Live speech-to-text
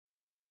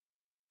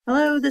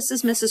Hello, this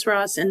is Mrs.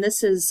 Ross, and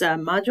this is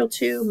Module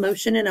 2,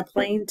 Motion in a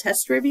Plane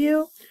Test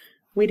Review.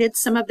 We did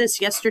some of this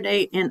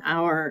yesterday in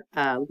our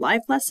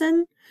live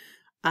lesson.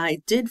 I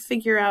did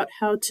figure out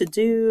how to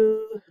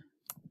do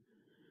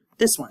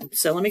this one.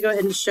 So let me go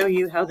ahead and show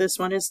you how this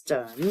one is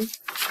done.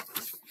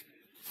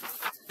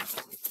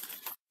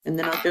 And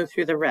then I'll go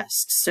through the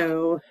rest.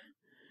 So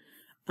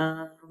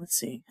let's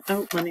see.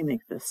 Oh, let me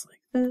make this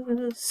like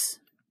this.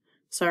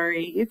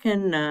 Sorry, you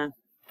can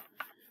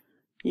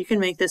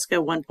make this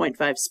go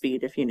 1.5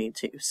 speed if you need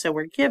to. So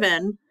we're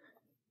given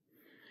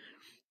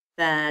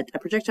that a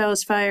projectile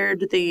is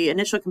fired. The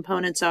initial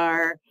components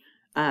are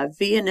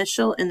V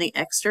initial in the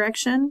X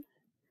direction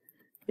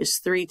is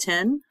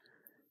 310,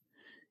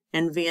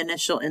 and V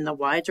initial in the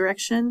Y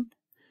direction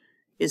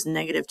is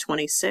negative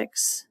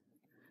 26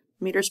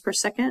 meters per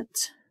second.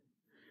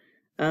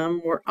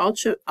 We're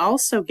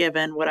also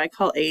given what I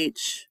call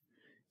H.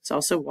 It's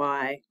also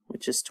Y,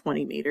 which is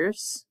 20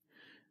 meters.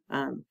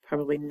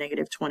 Probably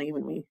negative 20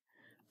 when we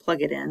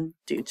plug it in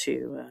due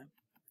to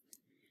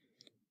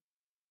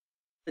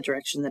the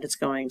direction that it's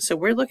going. So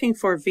we're looking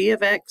for V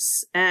of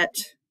X at,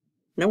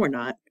 no we're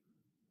not.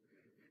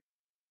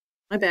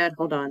 My bad,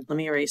 hold on, let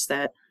me erase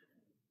that.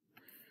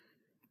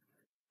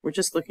 We're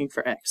just looking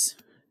for X.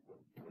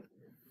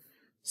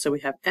 So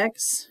we have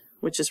X,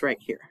 which is right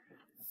here.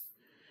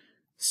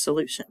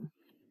 Solution.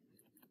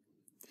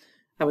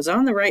 I was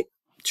on the right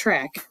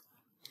track.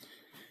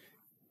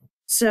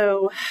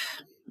 So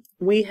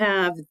we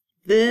have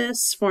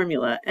this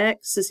formula,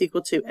 X is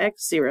equal to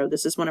X0.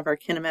 This is one of our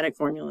kinematic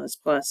formulas,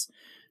 plus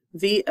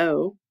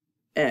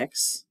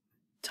VOX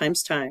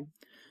times time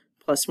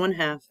plus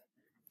 1/2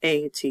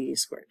 AT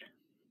squared.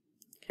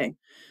 Okay,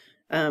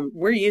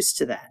 we're used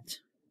to that.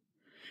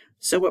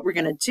 So what we're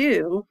going to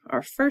do,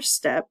 our first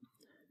step,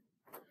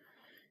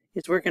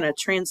 is we're going to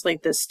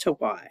translate this to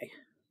Y.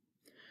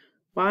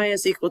 Y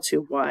is equal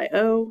to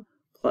YO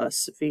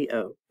plus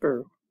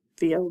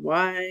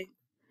VOY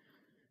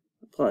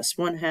plus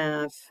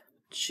 1/2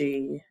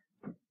 GT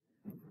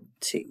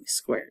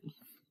squared.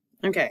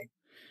 Okay,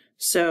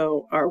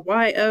 so our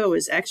YO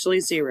is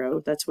actually 0.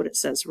 That's what it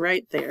says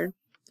right there.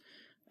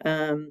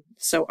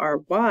 So our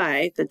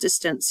Y, the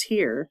distance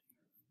here,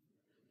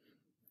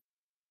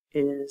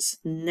 is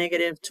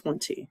negative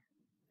 20,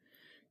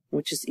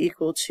 which is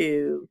equal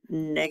to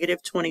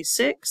negative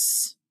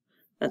 26.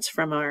 That's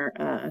from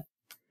our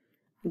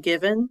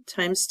given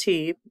times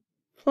T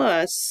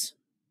plus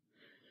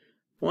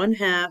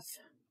 1/2.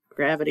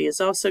 Gravity is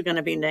also going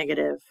to be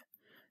negative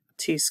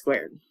T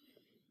squared.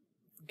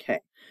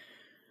 Okay,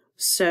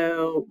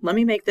 so let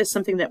me make this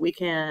something that we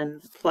can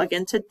plug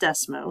into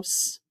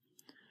Desmos.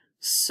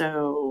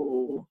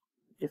 So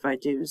if I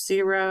do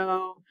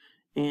 0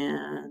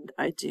 and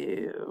I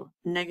do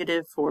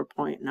negative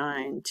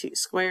 4.9 T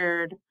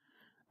squared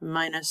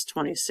minus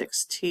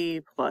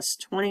 26T plus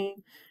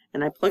 20,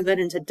 and I plug that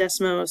into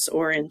Desmos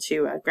or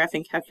into a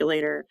graphing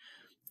calculator,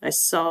 I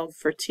solve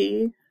for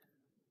T,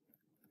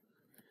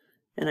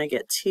 and I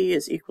get T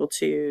is equal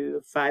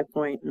to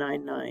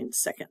 5.99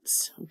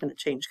 seconds. I'm going to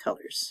change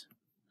colors.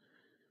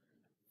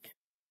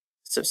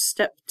 So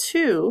step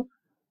 2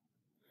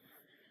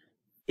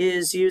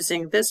 is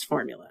using this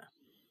formula.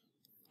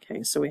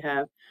 Okay, so we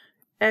have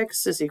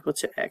X is equal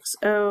to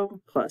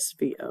XO plus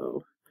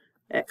VO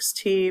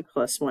XT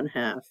plus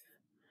 1/2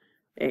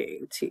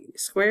 AT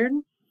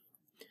squared.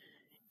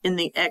 In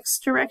the X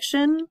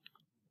direction,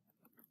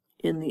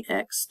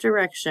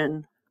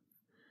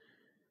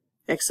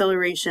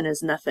 acceleration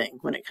is nothing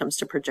when it comes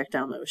to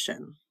projectile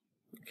motion.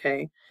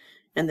 Okay,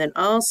 and then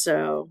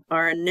also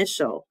our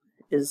initial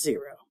is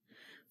 0.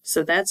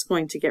 So that's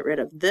going to get rid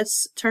of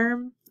this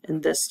term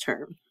and this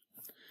term.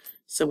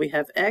 So we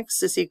have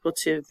X is equal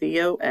to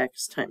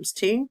VOX times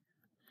T.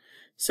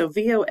 So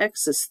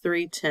VOX is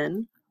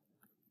 310.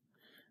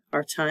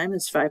 Our time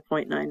is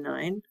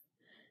 5.99.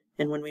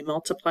 And when we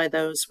multiply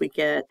those, we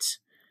get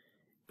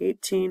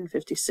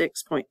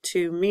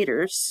 1856.2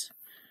 meters.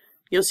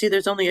 You'll see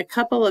there's only a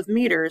couple of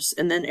meters,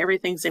 and then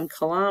everything's in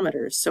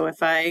kilometers. So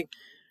if I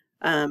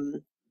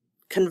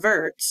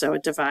convert, so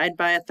divide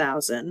by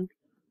 1,000,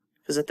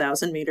 because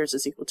 1,000 meters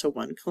is equal to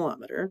 1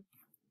 kilometer,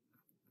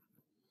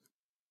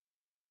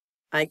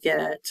 I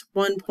get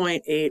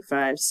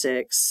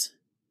 1.856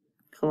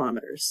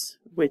 kilometers,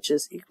 which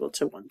is equal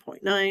to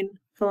 1.9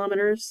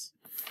 kilometers,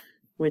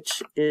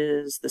 which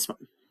is this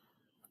one.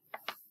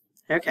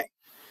 Okay,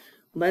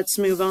 let's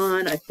move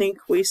on. I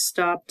think we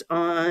stopped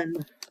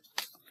on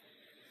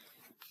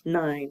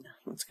 9.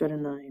 Let's go to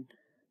 9.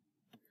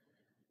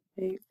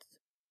 8,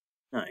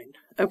 9.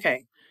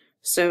 Okay,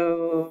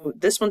 so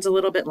this one's a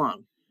little bit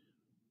long.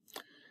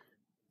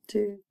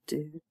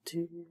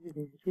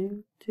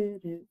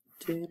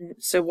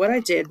 So what I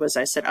did was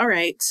I said, all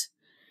right,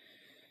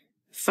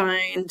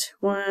 find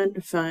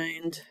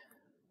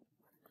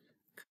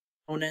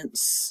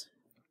components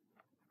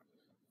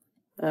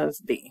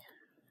of B.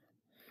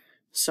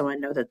 So I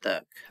know that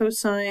the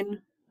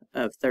cosine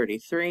of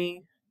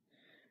 33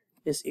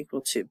 is equal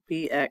to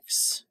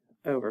bx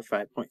over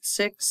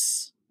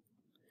 5.6.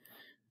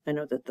 I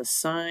know that the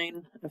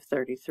sine of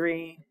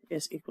 33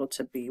 is equal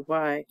to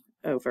by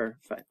over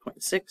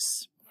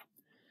 5.6.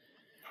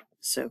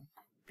 So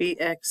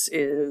bx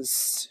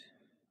is,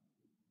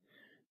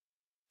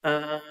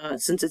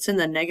 since it's in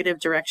the negative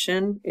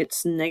direction,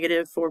 it's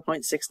negative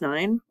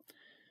 4.69.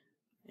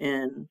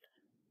 And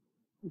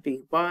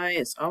by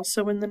is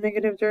also in the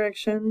negative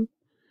direction.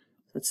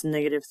 That's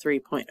negative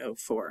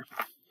 3.04.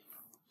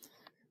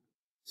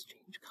 Let's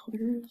change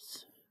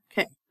colors.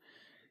 Okay.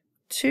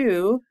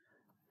 2,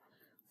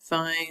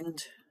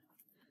 find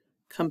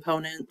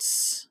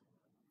components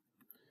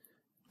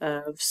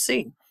of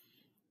C.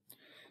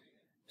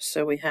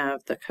 So we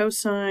have the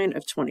cosine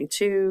of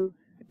 22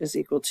 is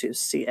equal to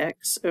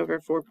Cx over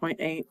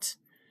 4.8,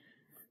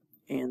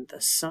 and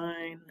the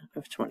sine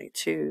of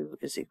 22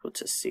 is equal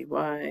to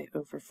Cy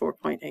over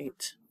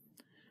 4.8.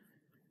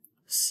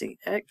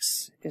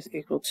 Cx is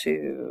equal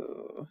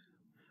to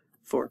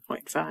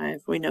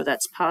 4.5. We know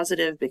that's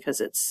positive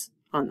because it's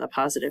on the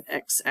positive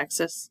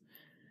x-axis.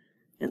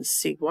 And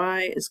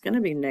Cy is going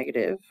to be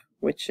negative,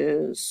 which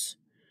is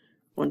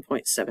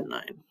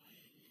 1.79.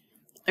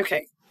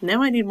 Okay,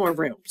 now I need more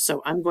room,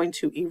 so I'm going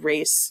to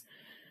erase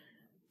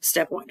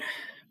step 1.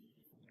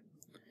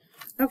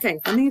 Okay,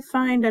 let me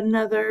find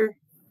another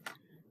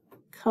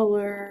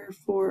color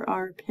for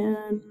our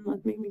pen.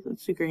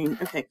 Let's do green.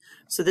 Okay,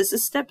 so this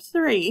is step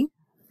 3.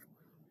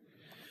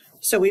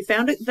 So we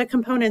found the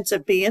components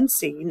of B and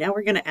C. Now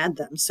we're going to add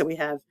them. So we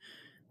have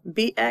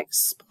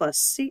Bx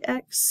plus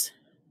Cx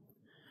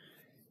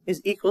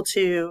is equal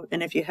to,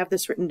 and if you have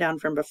this written down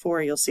from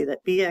before, you'll see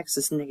that Bx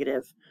is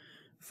negative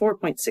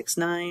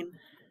 4.69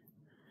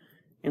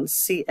 and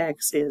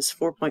Cx is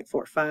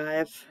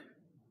 4.45,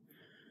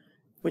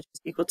 which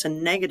is equal to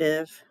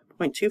negative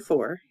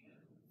 0.24.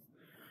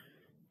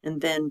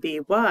 And then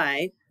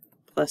By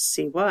plus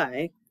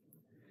Cy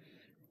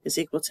is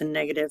equal to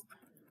negative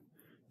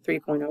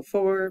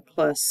 3.04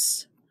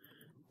 plus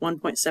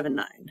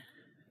 1.79,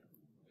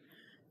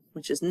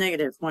 which is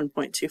negative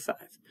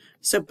 1.25.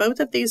 So both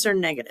of these are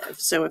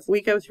negative. So if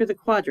we go through the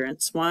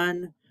quadrants,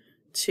 1,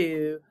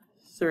 2,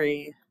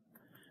 3,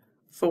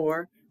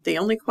 4, the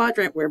only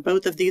quadrant where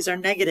both of these are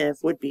negative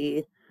would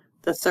be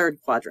the third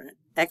quadrant.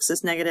 X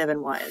is negative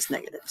and Y is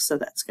negative. So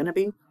that's going to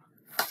be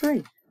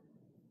 3.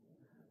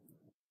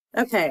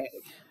 Okay.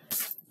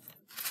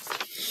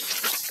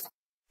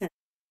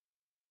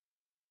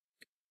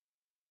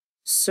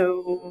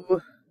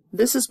 So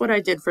this is what I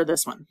did for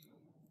this one.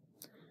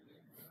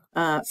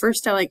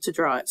 First, I like to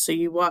draw it. So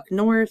you walk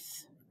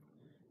north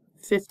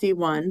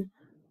 51,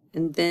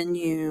 and then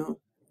you,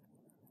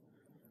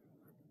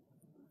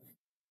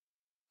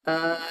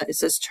 it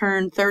says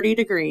turn 30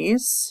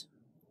 degrees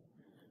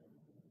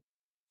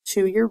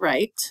to your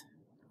right.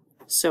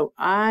 So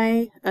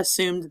I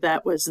assumed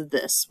that was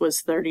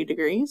 30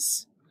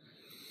 degrees.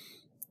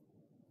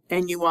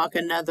 And you walk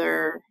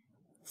another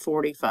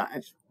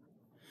 45.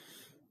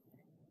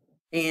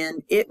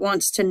 And it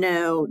wants to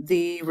know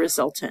the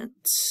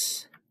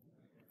resultant,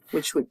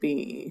 which would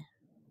be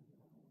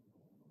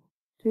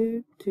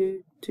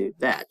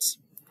that.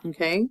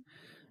 Okay.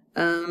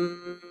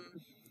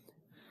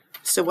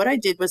 So what I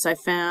did was I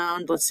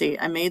found, let's see,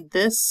 I made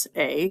this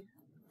A,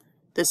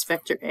 this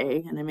vector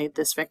A, and I made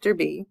this vector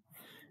B.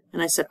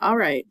 And I said, all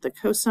right, the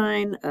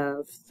cosine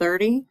of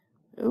 30,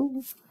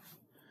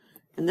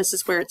 and this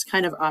is where it's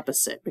kind of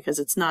opposite because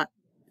it's not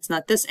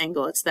this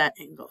angle, it's that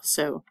angle.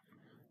 So,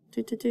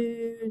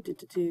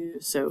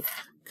 so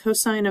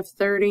cosine of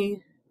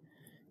 30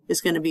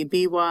 is going to be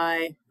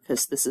By,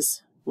 because this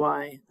is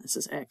Y, this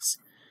is X,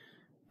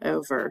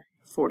 over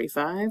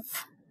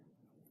 45.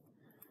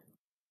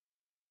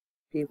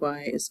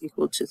 By is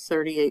equal to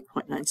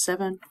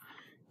 38.97.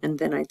 And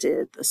then I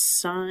did the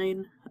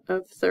sine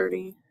of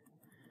 30.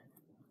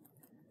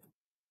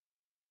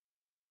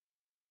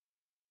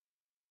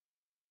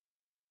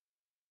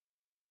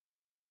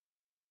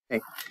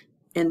 Okay.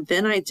 And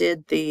then I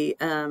did the,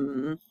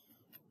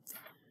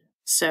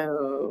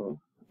 so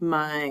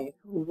my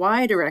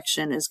Y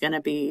direction is going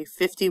to be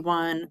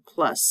 51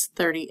 plus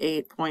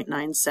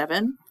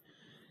 38.97,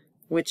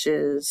 which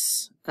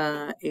is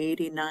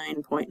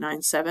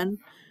 89.97.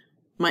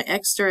 My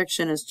X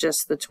direction is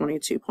just the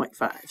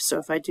 22.5. So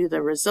if I do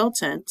the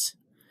resultant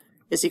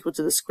is equal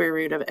to the square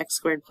root of X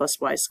squared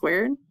plus Y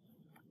squared,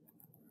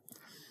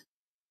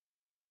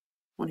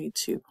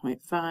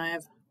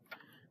 22.5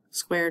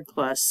 squared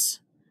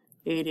plus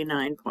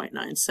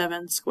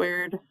 89.97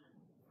 squared,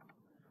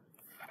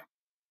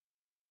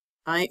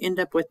 I end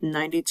up with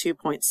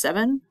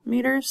 92.7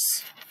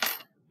 meters,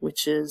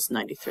 which is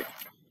 93.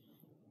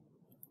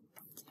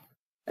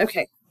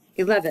 Okay,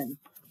 11.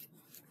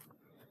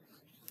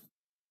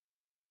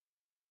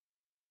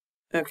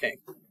 Okay,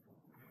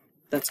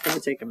 that's going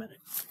to take a minute.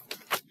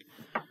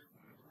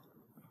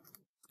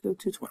 Go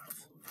to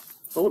 12.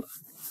 Hold on.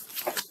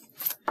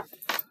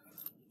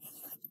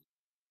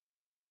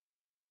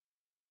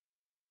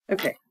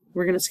 Okay,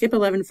 we're going to skip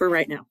 11 for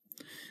right now.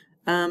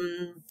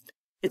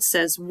 It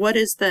says, what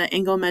is the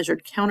angle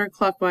measured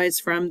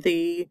counterclockwise from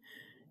the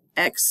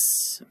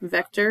x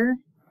vector?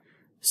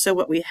 So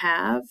what we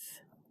have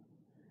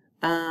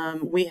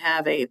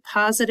a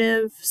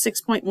positive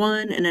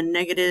 6.1 and a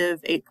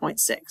negative 8.6,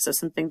 so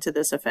something to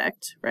this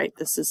effect, right?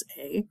 This is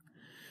A.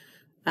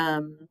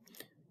 And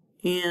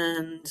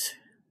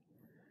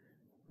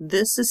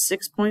this is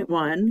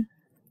 6.1,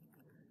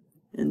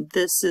 and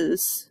this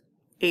is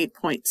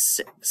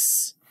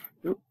 8.6.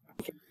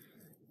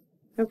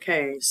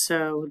 Okay,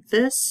 so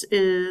this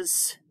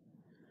is,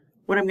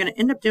 what I'm going to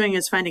end up doing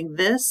is finding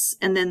this,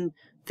 and then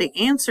the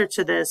answer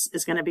to this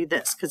is going to be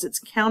this, because it's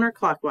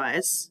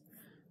counterclockwise,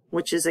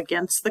 which is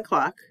against the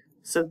clock,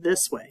 so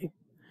this way.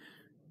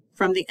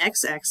 From the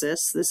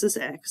x-axis, this is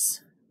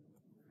x.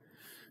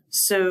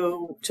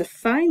 So to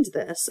find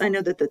this, I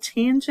know that the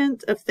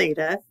tangent of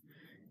theta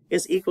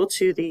is equal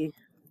to the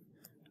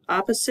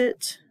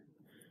opposite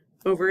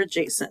over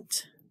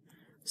adjacent.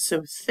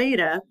 So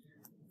theta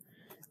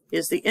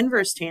is the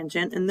inverse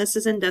tangent, and this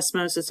is in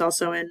Desmos, it's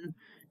also in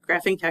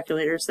graphing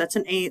calculators. That's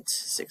an 8,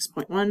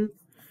 6.1.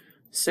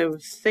 So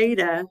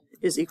theta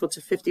is equal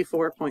to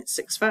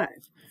 54.65.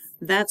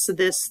 That's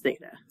this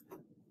theta.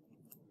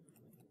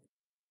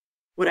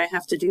 What I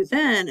have to do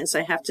then is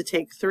I have to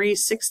take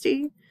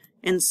 360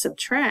 and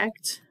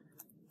subtract,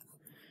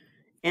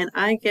 and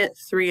I get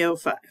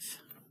 305,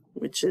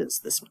 which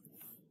is this one.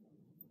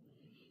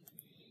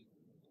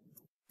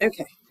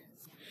 Okay,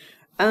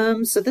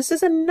 so this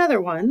is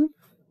another one.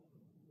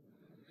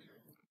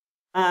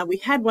 We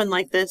had one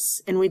like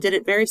this, and we did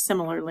it very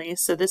similarly.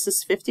 So this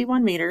is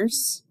 51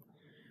 meters,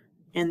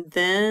 and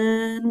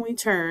then we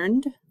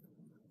turned.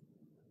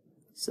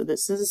 So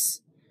this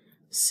is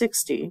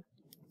 60.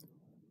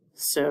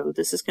 So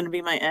this is going to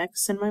be my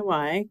x and my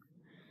y.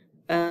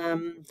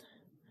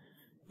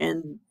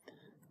 And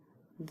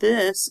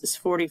this is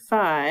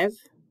 45,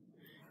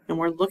 and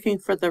we're looking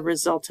for the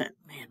resultant.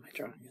 Man, my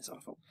drawing is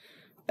awful.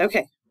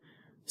 Okay,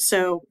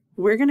 so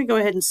we're going to go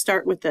ahead and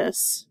start with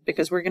this,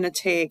 because we're going to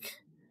take,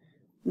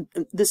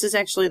 this is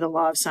actually the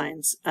law of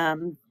sines.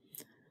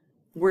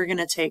 We're going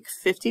to take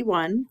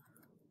 51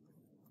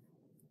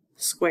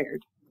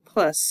 squared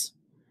plus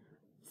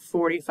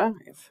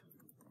 45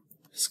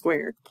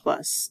 squared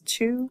plus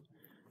 2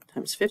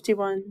 times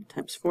 51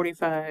 times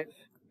 45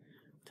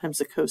 times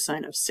the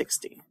cosine of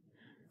 60.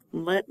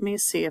 Let me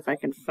see if I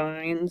can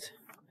find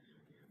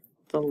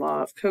the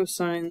law of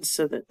cosines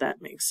so that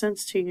that makes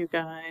sense to you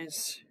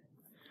guys.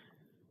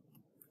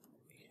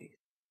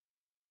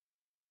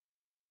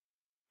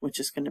 Which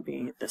is going to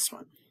be this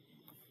one.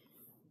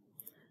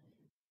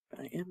 But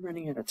I am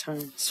running out of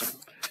time, so.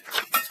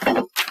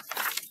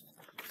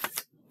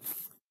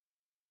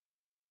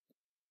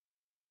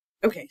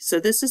 Okay, so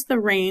this is the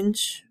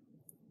range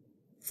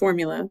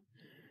formula,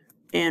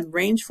 and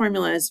range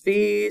formula is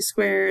v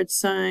squared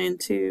sine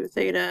 2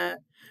 theta.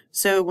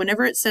 So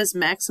whenever it says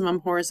maximum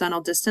horizontal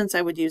distance,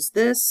 I would use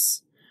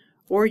this,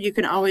 or you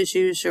can always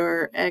use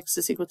your x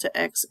is equal to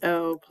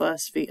xo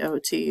plus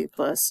vot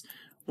plus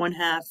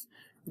 1/2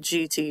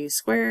 gt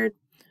squared,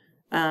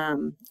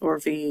 or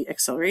v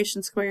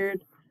acceleration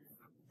squared.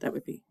 That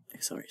would be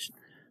acceleration.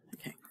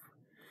 Okay,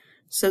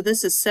 so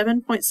this is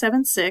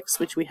 7.76,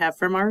 which we have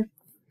from our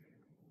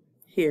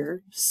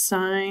here,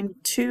 sine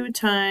 2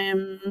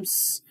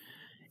 times,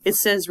 it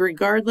says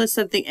regardless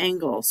of the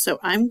angle, so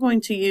I'm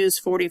going to use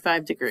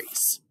 45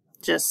 degrees,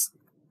 just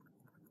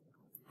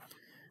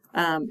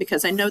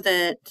because I know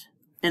that,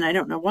 and I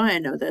don't know why I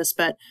know this,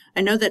 but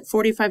I know that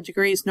 45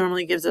 degrees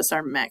normally gives us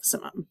our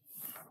maximum.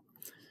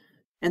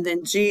 And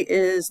then G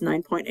is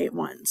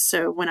 9.81.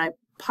 So when I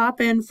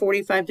pop in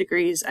 45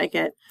 degrees, I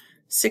get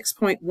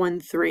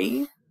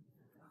 6.13,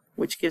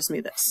 which gives me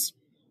this.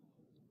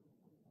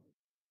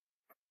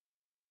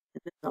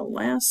 And then the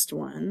last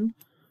one,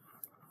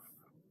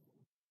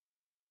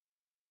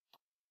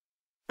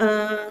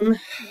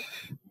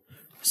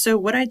 so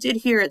what I did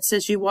here, it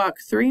says you walk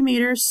 3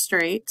 meters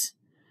straight,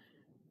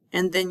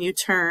 and then you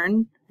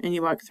turn, and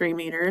you walk 3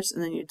 meters,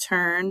 and then you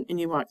turn, and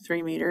you walk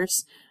 3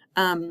 meters.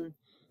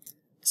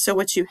 So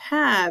what you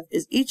have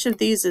is each of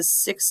these is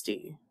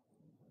 60,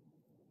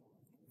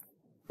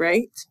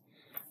 right?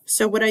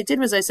 So what I did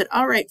was I said,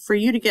 all right, for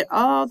you to get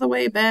all the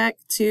way back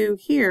to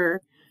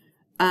here,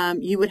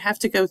 you would have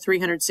to go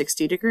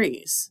 360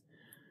 degrees.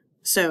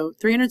 So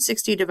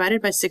 360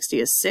 divided by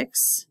 60 is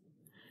 6,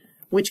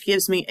 which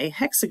gives me a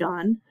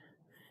hexagon,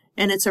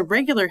 and it's a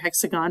regular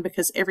hexagon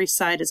because every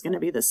side is going to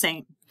be the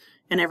same,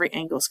 and every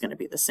angle is going to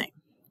be the same.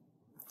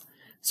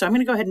 So I'm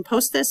going to go ahead and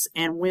post this,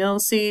 and we'll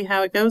see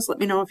how it goes. Let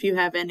me know if you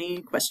have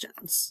any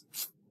questions.